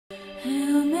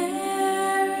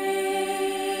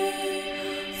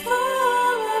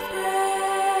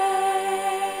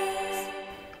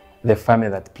The family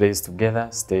that plays together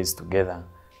stays together.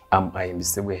 I'm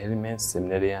Ayimbisewe Helmet,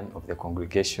 seminarian of the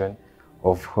Congregation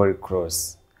of Holy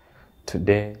Cross.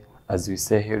 Today, as we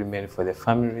say Hail Mary for the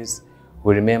families,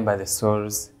 we remember the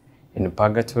souls in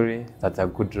purgatory, that a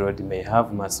good Lord may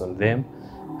have mercy on them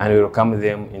and welcome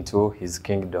them into his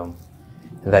kingdom.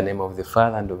 In the name of the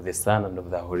Father, and of the Son, and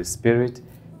of the Holy Spirit.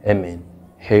 Amen.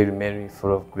 Hail Mary,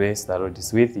 full of grace, the Lord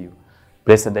is with you.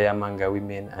 Blessed are you among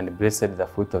women, and blessed is the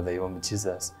fruit of thy womb,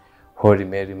 Jesus. Holy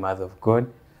Mary, Mother of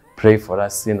God, pray for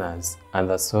us sinners and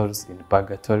the souls in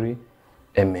purgatory.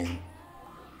 Amen.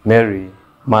 Mary,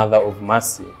 Mother of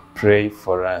Mercy, pray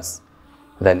for us.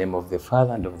 In the name of the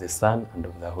Father, and of the Son, and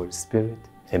of the Holy Spirit.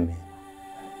 Amen.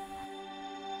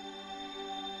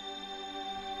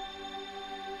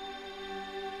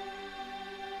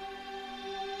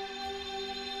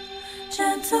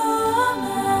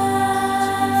 Gentleman.